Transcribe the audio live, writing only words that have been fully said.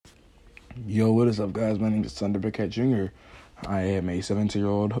Yo, what is up, guys? My name is Thunder Cat Jr. I am a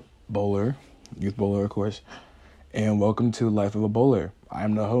 17-year-old bowler, youth bowler, of course, and welcome to Life of a Bowler. I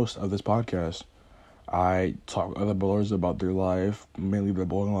am the host of this podcast. I talk to other bowlers about their life, mainly their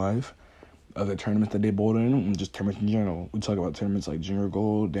bowling life, other tournaments that they bowled in, and just tournaments in general. We talk about tournaments like Junior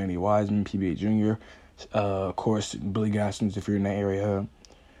Gold, Danny Wiseman, PBA Junior, of course, Billy Gaskins if you're in that area,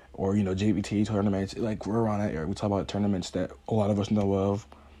 or, JVT tournaments. Like, we're around that area. We talk about tournaments that a lot of us know of,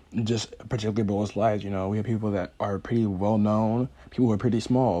 just particularly bowlers' lives. We have people that are pretty well known, people who are pretty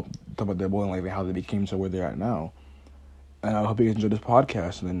small, talk about their bowling life and how they became to where they're at now. And I hope you guys enjoy this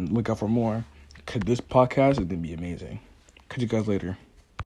podcast, and then look out for more, because this podcast is going to be amazing. Catch you guys later.